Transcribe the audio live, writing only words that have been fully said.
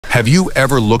Have you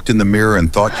ever looked in the mirror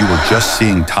and thought you were just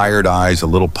seeing tired eyes, a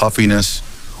little puffiness,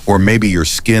 or maybe your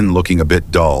skin looking a bit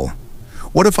dull?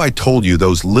 What if I told you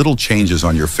those little changes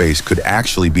on your face could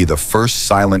actually be the first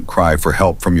silent cry for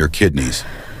help from your kidneys?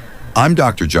 I'm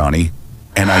Dr. Johnny,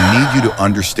 and I need you to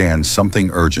understand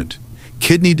something urgent.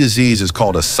 Kidney disease is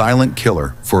called a silent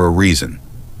killer for a reason.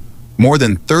 More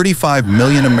than 35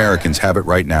 million Americans have it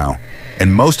right now,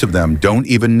 and most of them don't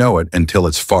even know it until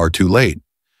it's far too late.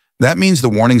 That means the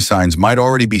warning signs might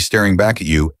already be staring back at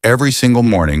you every single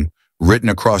morning, written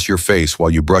across your face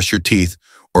while you brush your teeth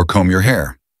or comb your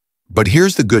hair. But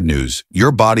here's the good news.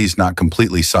 Your body's not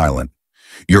completely silent.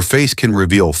 Your face can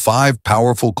reveal 5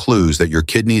 powerful clues that your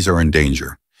kidneys are in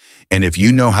danger. And if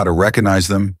you know how to recognize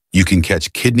them, you can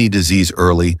catch kidney disease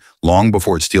early, long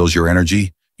before it steals your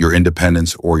energy, your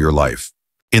independence, or your life.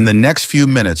 In the next few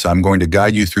minutes, I'm going to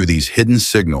guide you through these hidden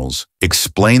signals,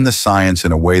 explain the science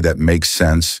in a way that makes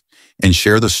sense, and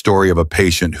share the story of a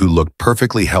patient who looked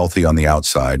perfectly healthy on the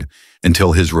outside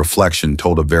until his reflection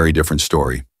told a very different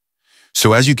story.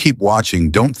 So as you keep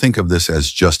watching, don't think of this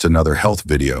as just another health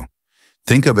video.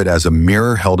 Think of it as a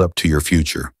mirror held up to your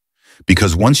future.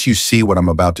 Because once you see what I'm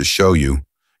about to show you,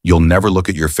 you'll never look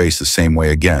at your face the same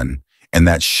way again, and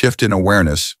that shift in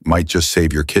awareness might just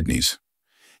save your kidneys.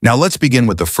 Now let's begin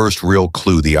with the first real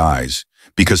clue, the eyes,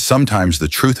 because sometimes the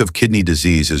truth of kidney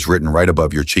disease is written right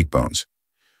above your cheekbones.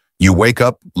 You wake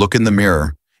up, look in the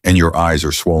mirror, and your eyes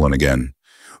are swollen again.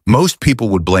 Most people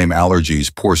would blame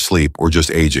allergies, poor sleep, or just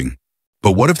aging.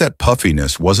 But what if that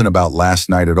puffiness wasn't about last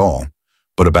night at all,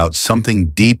 but about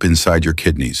something deep inside your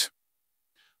kidneys?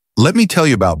 Let me tell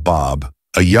you about Bob,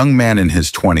 a young man in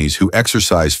his 20s who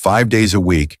exercised 5 days a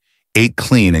week, ate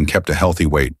clean, and kept a healthy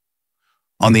weight.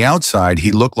 On the outside,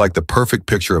 he looked like the perfect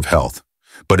picture of health,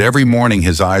 but every morning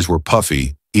his eyes were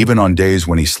puffy, even on days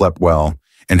when he slept well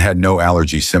and had no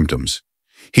allergy symptoms.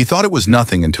 He thought it was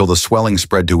nothing until the swelling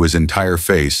spread to his entire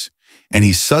face, and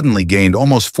he suddenly gained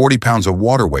almost 40 pounds of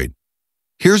water weight.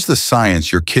 Here's the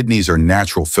science: your kidneys are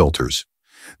natural filters.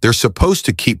 They're supposed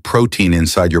to keep protein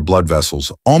inside your blood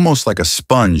vessels, almost like a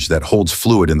sponge that holds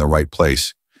fluid in the right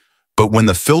place. But when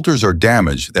the filters are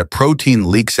damaged, that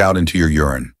protein leaks out into your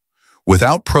urine.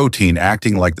 Without protein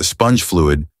acting like the sponge,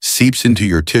 fluid seeps into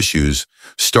your tissues,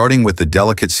 starting with the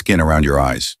delicate skin around your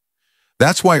eyes.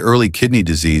 That's why early kidney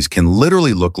disease can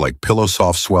literally look like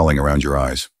pillow-soft swelling around your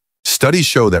eyes. Studies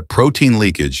show that protein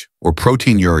leakage, or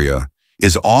proteinuria,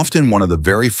 is often one of the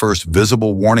very first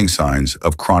visible warning signs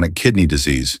of chronic kidney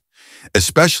disease,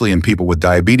 especially in people with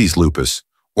diabetes, lupus,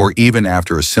 or even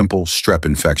after a simple strep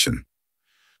infection.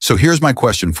 So here's my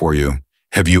question for you.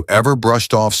 Have you ever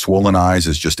brushed off swollen eyes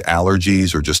as just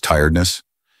allergies or just tiredness?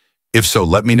 If so,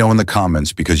 let me know in the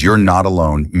comments, because you're not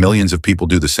alone. Millions of people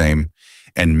do the same,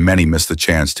 and many miss the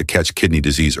chance to catch kidney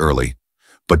disease early.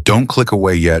 But don't click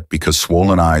away yet, because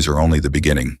swollen eyes are only the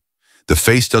beginning. The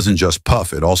face doesn't just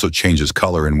puff, it also changes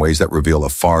color in ways that reveal a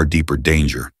far deeper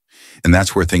danger. And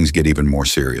that's where things get even more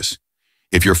serious.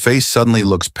 If your face suddenly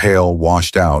looks pale,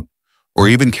 washed out, or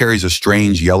even carries a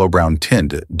strange yellow-brown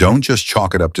tint, don't just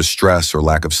chalk it up to stress or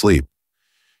lack of sleep.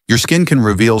 Your skin can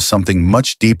reveal something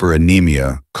much deeper: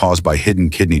 anemia caused by hidden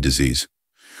kidney disease.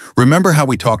 Remember how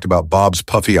we talked about Bob's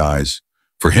puffy eyes?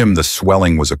 For him, the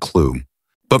swelling was a clue.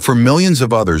 But for millions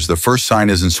of others, the first sign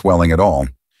isn't swelling at all.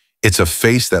 It's a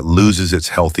face that loses its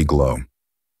healthy glow.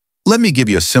 Let me give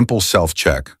you a simple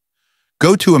self-check.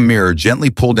 Go to a mirror,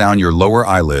 gently pull down your lower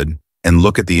eyelid, and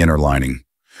look at the inner lining.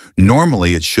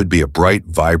 Normally, it should be a bright,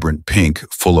 vibrant pink,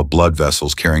 full of blood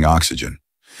vessels carrying oxygen.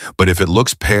 But if it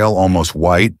looks pale, almost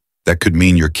white, that could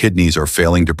mean your kidneys are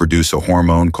failing to produce a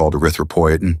hormone called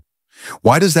erythropoietin.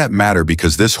 Why does that matter?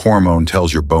 Because this hormone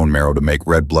tells your bone marrow to make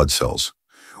red blood cells.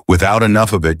 Without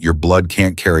enough of it, your blood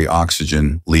can't carry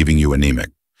oxygen, leaving you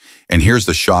anemic. And here's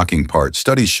the shocking part.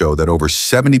 Studies show that over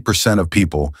 70% of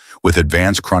people with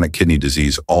advanced chronic kidney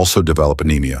disease also develop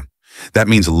anemia. That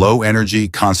means low energy,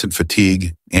 constant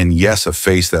fatigue, and yes, a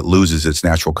face that loses its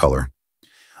natural color.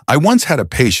 I once had a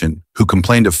patient who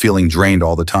complained of feeling drained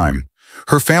all the time.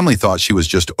 Her family thought she was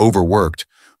just overworked,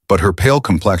 but her pale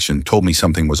complexion told me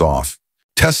something was off.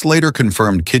 Tests later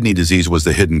confirmed kidney disease was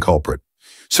the hidden culprit.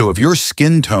 So if your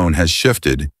skin tone has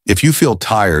shifted, if you feel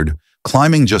tired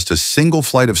climbing just a single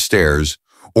flight of stairs,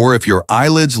 or if your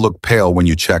eyelids look pale when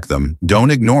you check them, don't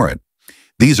ignore it.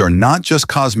 These are not just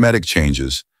cosmetic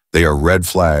changes. They are red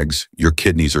flags. Your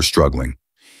kidneys are struggling.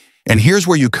 And here's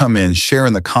where you come in. Share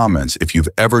in the comments if you've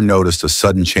ever noticed a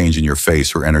sudden change in your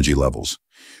face or energy levels.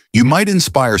 You might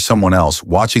inspire someone else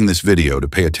watching this video to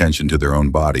pay attention to their own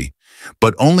body.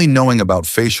 But only knowing about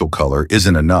facial color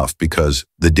isn't enough, because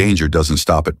the danger doesn't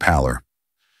stop at pallor.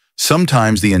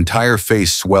 Sometimes the entire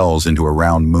face swells into a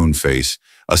round moon face,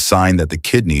 a sign that the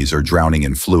kidneys are drowning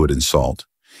in fluid and salt.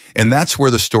 And that's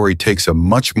where the story takes a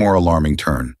much more alarming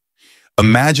turn.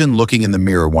 Imagine looking in the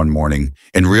mirror one morning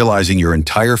and realizing your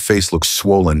entire face looks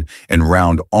swollen and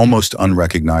round, almost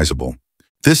unrecognizable.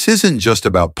 This isn't just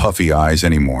about puffy eyes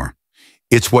anymore.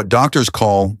 It's what doctors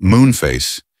call moon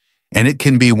face, and it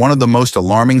can be one of the most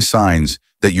alarming signs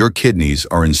that your kidneys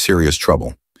are in serious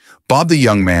trouble. Bob, the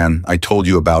young man I told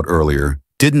you about earlier,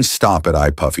 didn't stop at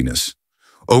eye puffiness.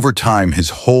 Over time, his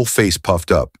whole face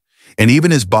puffed up, and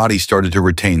even his body started to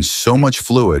retain so much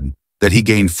fluid that he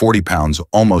gained 40 pounds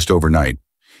almost overnight.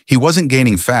 He wasn't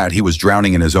gaining fat, he was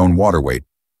drowning in his own water weight.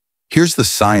 Here's the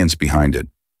science behind it.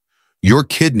 Your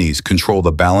kidneys control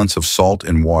the balance of salt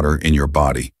and water in your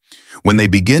body. When they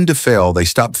begin to fail, they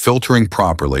stop filtering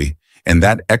properly, and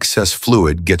that excess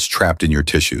fluid gets trapped in your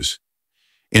tissues.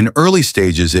 In early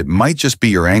stages, it might just be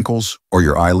your ankles or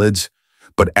your eyelids,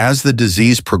 but as the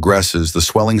disease progresses, the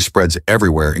swelling spreads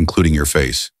everywhere, including your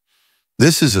face.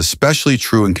 This is especially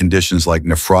true in conditions like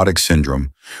nephrotic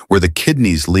syndrome, where the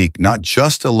kidneys leak not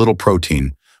just a little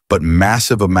protein, but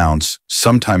massive amounts,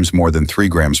 sometimes more than 3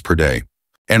 grams per day.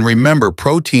 And remember,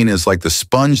 protein is like the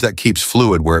sponge that keeps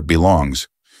fluid where it belongs.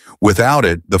 Without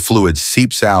it, the fluid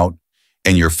seeps out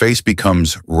and your face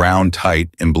becomes round, tight,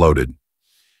 and bloated.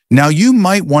 Now, you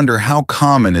might wonder, how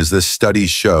common is this? Studies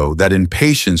show that in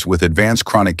patients with advanced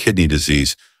chronic kidney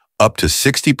disease, up to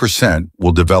 60%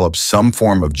 will develop some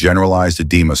form of generalized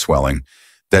edema swelling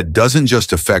that doesn't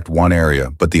just affect one area,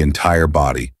 but the entire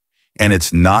body. And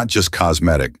it's not just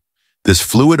cosmetic. This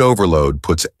fluid overload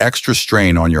puts extra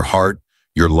strain on your heart,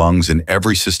 your lungs, and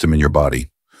every system in your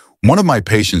body. One of my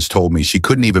patients told me she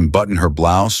couldn't even button her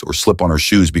blouse or slip on her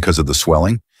shoes because of the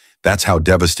swelling. That's how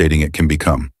devastating it can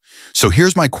become. So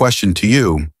here's my question to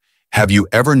you. Have you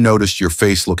ever noticed your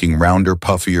face looking rounder,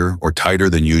 puffier, or tighter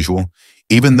than usual,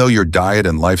 even though your diet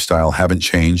and lifestyle haven't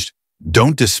changed?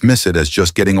 Don't dismiss it as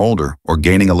just getting older or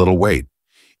gaining a little weight.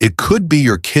 It could be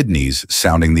your kidneys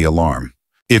sounding the alarm.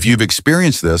 If you've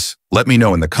experienced this, let me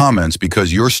know in the comments,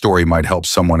 because your story might help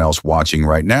someone else watching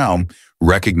right now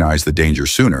recognize the danger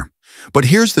sooner. But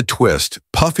here's the twist.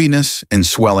 Puffiness and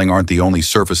swelling aren't the only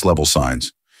surface-level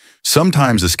signs.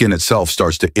 Sometimes the skin itself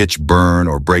starts to itch, burn,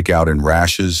 or break out in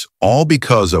rashes, all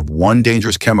because of one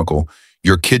dangerous chemical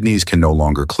your kidneys can no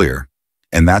longer clear.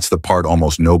 And that's the part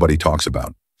almost nobody talks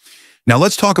about. Now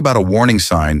let's talk about a warning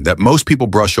sign that most people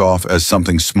brush off as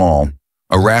something small,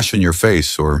 a rash on your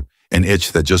face or an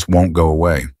itch that just won't go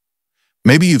away.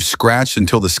 Maybe you've scratched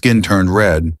until the skin turned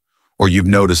red, or you've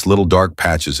noticed little dark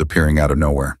patches appearing out of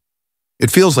nowhere.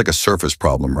 It feels like a surface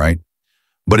problem, right?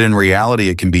 But in reality,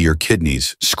 it can be your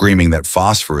kidneys screaming that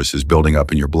phosphorus is building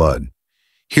up in your blood.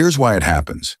 Here's why it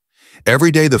happens.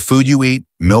 Every day, the food you eat,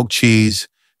 milk, cheese,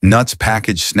 nuts,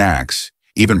 packaged snacks,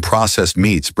 even processed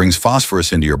meats, brings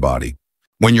phosphorus into your body.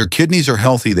 When your kidneys are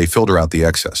healthy, they filter out the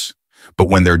excess. But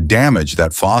when they're damaged,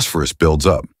 that phosphorus builds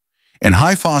up. And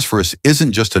high phosphorus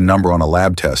isn't just a number on a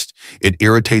lab test. It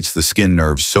irritates the skin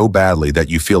nerves so badly that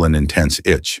you feel an intense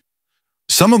itch.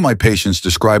 Some of my patients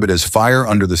describe it as fire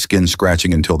under the skin,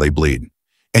 scratching until they bleed.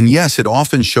 And yes, it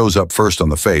often shows up first on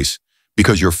the face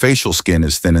because your facial skin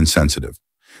is thin and sensitive.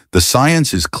 The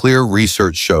science is clear.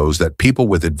 Research shows that people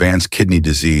with advanced kidney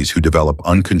disease who develop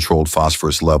uncontrolled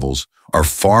phosphorus levels are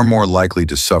far more likely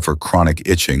to suffer chronic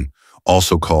itching,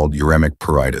 also called uremic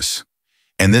pruritus.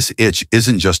 And this itch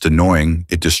isn't just annoying,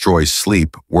 it destroys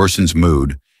sleep, worsens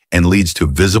mood, and leads to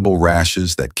visible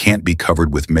rashes that can't be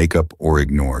covered with makeup or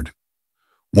ignored.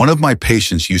 One of my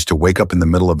patients used to wake up in the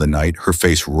middle of the night, her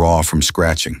face raw from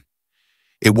scratching.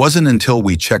 It wasn't until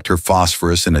we checked her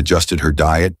phosphorus and adjusted her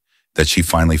diet that she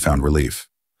finally found relief.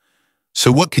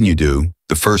 So what can you do?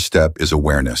 The first step is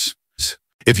awareness.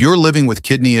 If you're living with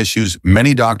kidney issues,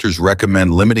 many doctors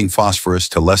recommend limiting phosphorus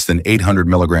to less than 800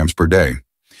 milligrams per day.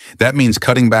 That means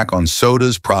cutting back on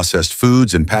sodas, processed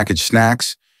foods, and packaged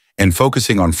snacks, and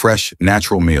focusing on fresh,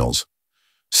 natural meals.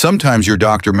 Sometimes your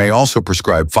doctor may also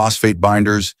prescribe phosphate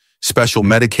binders, special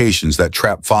medications that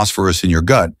trap phosphorus in your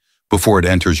gut before it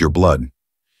enters your blood.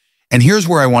 And here's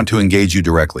where I want to engage you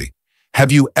directly.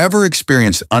 Have you ever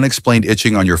experienced unexplained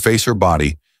itching on your face or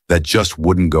body that just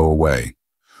wouldn't go away?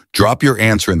 Drop your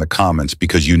answer in the comments,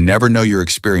 because you never know, your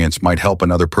experience might help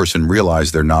another person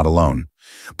realize they're not alone.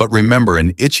 But remember,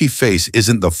 an itchy face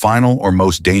isn't the final or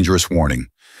most dangerous warning.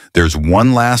 There's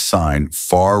one last sign,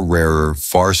 far rarer,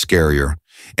 far scarier,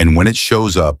 and when it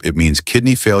shows up, it means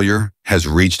kidney failure has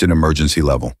reached an emergency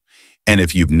level. And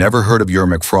if you've never heard of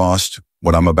Uremic frost,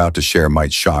 what I'm about to share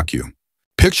might shock you.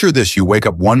 Picture this: you wake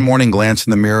up one morning, glance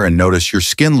in the mirror, and notice your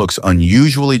skin looks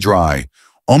unusually dry,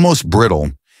 almost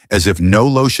brittle, as if no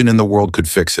lotion in the world could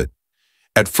fix it.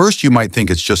 At first, you might think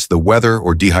it's just the weather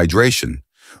or dehydration,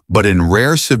 but in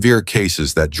rare severe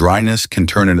cases, that dryness can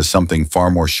turn into something far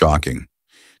more shocking.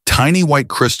 Tiny white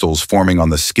crystals forming on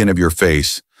the skin of your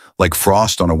face, like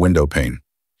frost on a window pane.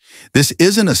 This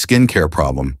isn't a skincare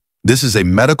problem. This is a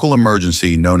medical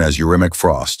emergency known as uremic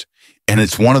frost, and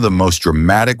it's one of the most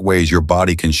dramatic ways your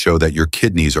body can show that your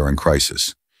kidneys are in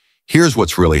crisis. Here's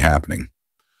what's really happening.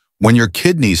 When your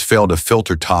kidneys fail to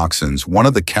filter toxins, one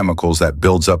of the chemicals that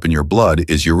builds up in your blood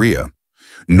is urea.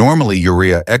 Normally,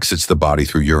 urea exits the body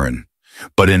through urine.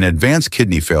 But in advanced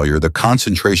kidney failure, the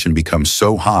concentration becomes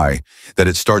so high that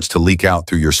it starts to leak out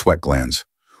through your sweat glands.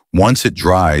 Once it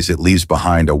dries, it leaves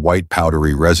behind a white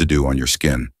powdery residue on your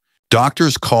skin.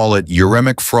 Doctors call it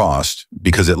uremic frost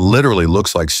because it literally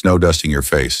looks like snow dusting your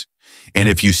face. And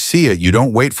if you see it, you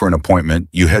don't wait for an appointment,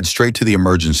 you head straight to the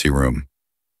emergency room.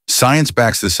 Science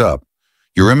backs this up.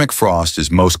 Uremic frost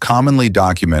is most commonly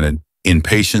documented in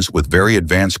patients with very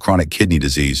advanced chronic kidney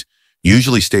disease,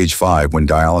 usually stage 5 when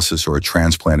dialysis or a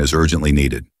transplant is urgently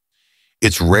needed.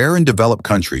 It's rare in developed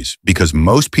countries because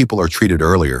most people are treated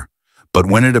earlier, but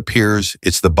when it appears,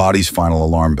 it's the body's final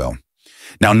alarm bell.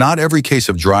 Now, not every case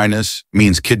of dryness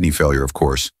means kidney failure, of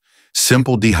course.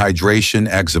 Simple dehydration,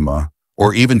 eczema,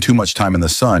 or even too much time in the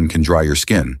sun can dry your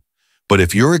skin. But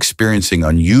if you're experiencing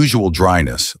unusual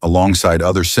dryness alongside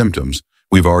other symptoms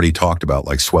we've already talked about,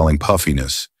 like swelling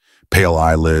puffiness, pale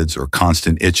eyelids, or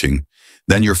constant itching,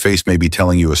 then your face may be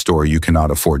telling you a story you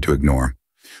cannot afford to ignore.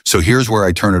 So here's where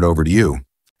I turn it over to you.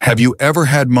 Have you ever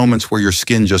had moments where your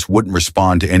skin just wouldn't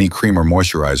respond to any cream or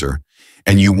moisturizer,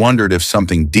 and you wondered if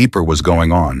something deeper was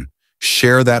going on?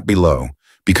 Share that below,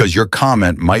 because your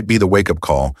comment might be the wake-up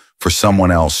call for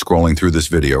someone else scrolling through this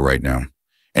video right now.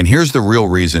 And here's the real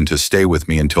reason to stay with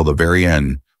me until the very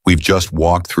end. We've just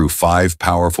walked through 5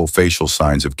 powerful facial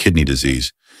signs of kidney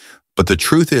disease. But the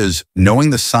truth is, knowing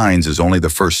the signs is only the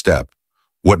first step.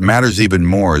 What matters even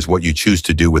more is what you choose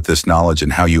to do with this knowledge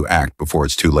and how you act before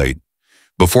it's too late.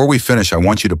 Before we finish, I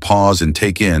want you to pause and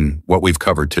take in what we've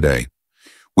covered today.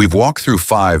 We've walked through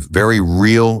 5 very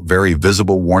real, very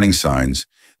visible warning signs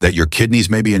that your kidneys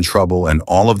may be in trouble, and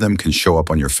all of them can show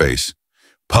up on your face.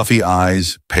 Puffy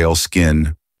eyes, pale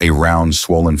skin, a round,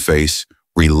 swollen face,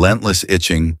 relentless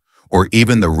itching, or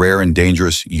even the rare and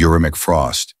dangerous uremic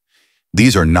frost.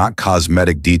 These are not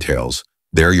cosmetic details.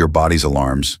 They're your body's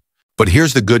alarms. But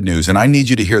here's the good news, and I need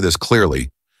you to hear this clearly.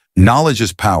 Knowledge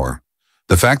is power.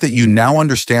 The fact that you now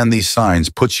understand these signs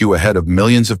puts you ahead of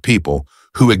millions of people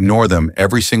who ignore them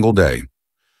every single day.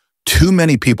 Too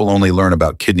many people only learn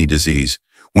about kidney disease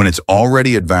when it's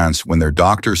already advanced, when their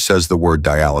doctor says the word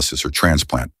dialysis or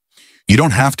transplant. You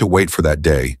don't have to wait for that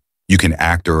day. You can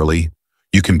act early,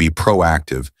 you can be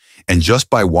proactive, and just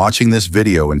by watching this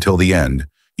video until the end,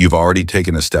 you've already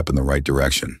taken a step in the right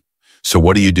direction. So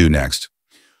what do you do next?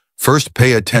 First,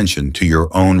 pay attention to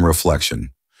your own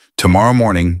reflection. Tomorrow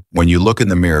morning, when you look in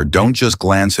the mirror, don't just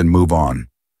glance and move on.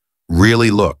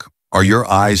 Really look. Are your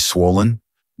eyes swollen?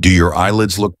 Do your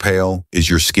eyelids look pale? Is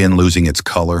your skin losing its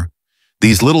color?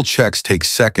 These little checks take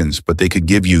seconds, but they could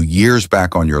give you years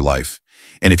back on your life.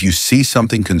 And if you see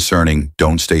something concerning,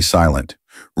 don't stay silent.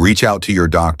 Reach out to your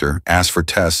doctor, ask for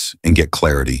tests, and get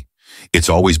clarity. It's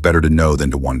always better to know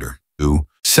than to wonder.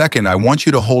 Second, I want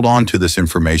you to hold on to this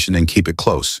information and keep it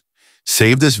close.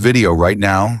 Save this video right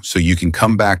now so you can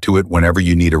come back to it whenever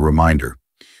you need a reminder.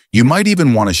 You might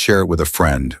even want to share it with a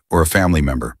friend or a family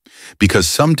member, because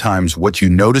sometimes what you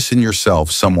notice in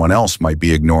yourself, someone else might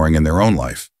be ignoring in their own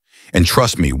life. And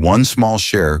trust me, one small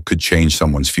share could change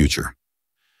someone's future.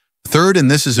 Third, and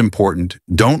this is important,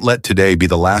 don't let today be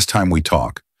the last time we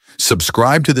talk.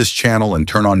 Subscribe to this channel and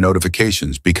turn on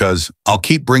notifications, because I'll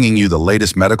keep bringing you the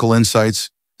latest medical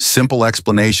insights, simple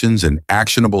explanations, and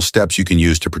actionable steps you can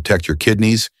use to protect your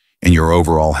kidneys and your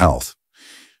overall health.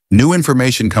 New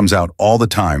information comes out all the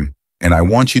time, and I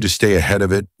want you to stay ahead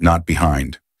of it, not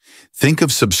behind. Think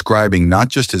of subscribing not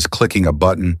just as clicking a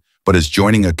button, but as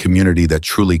joining a community that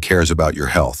truly cares about your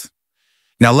health.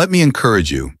 Now, let me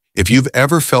encourage you. If you've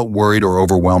ever felt worried or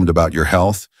overwhelmed about your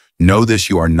health, know this: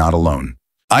 you are not alone.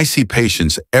 I see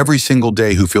patients every single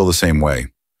day who feel the same way.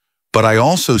 But I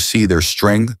also see their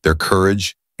strength, their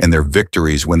courage, and their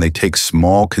victories when they take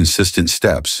small, consistent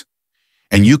steps.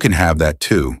 And you can have that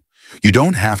too. You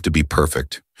don't have to be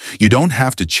perfect. You don't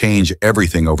have to change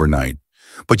everything overnight.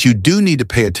 But you do need to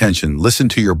pay attention, listen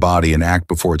to your body, and act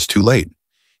before it's too late.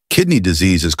 Kidney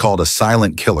disease is called a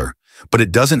silent killer, but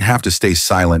it doesn't have to stay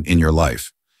silent in your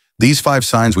life. These 5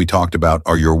 signs we talked about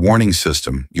are your warning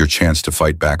system, your chance to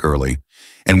fight back early.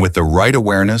 And with the right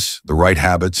awareness, the right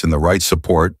habits, and the right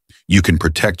support, you can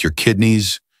protect your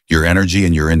kidneys, your energy,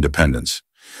 and your independence.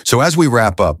 So as we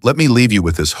wrap up, let me leave you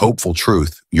with this hopeful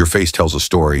truth. Your face tells a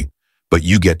story, but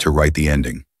you get to write the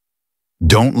ending.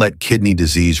 Don't let kidney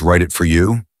disease write it for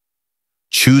you.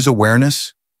 Choose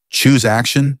awareness, choose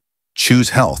action, choose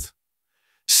health.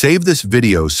 Save this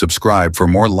video, subscribe for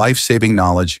more life-saving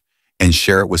knowledge, and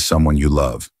share it with someone you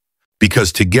love.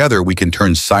 Because together we can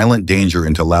turn silent danger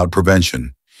into loud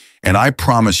prevention. And I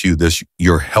promise you this,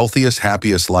 your healthiest,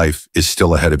 happiest life is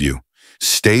still ahead of you.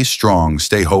 Stay strong,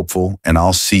 stay hopeful, and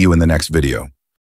I'll see you in the next video.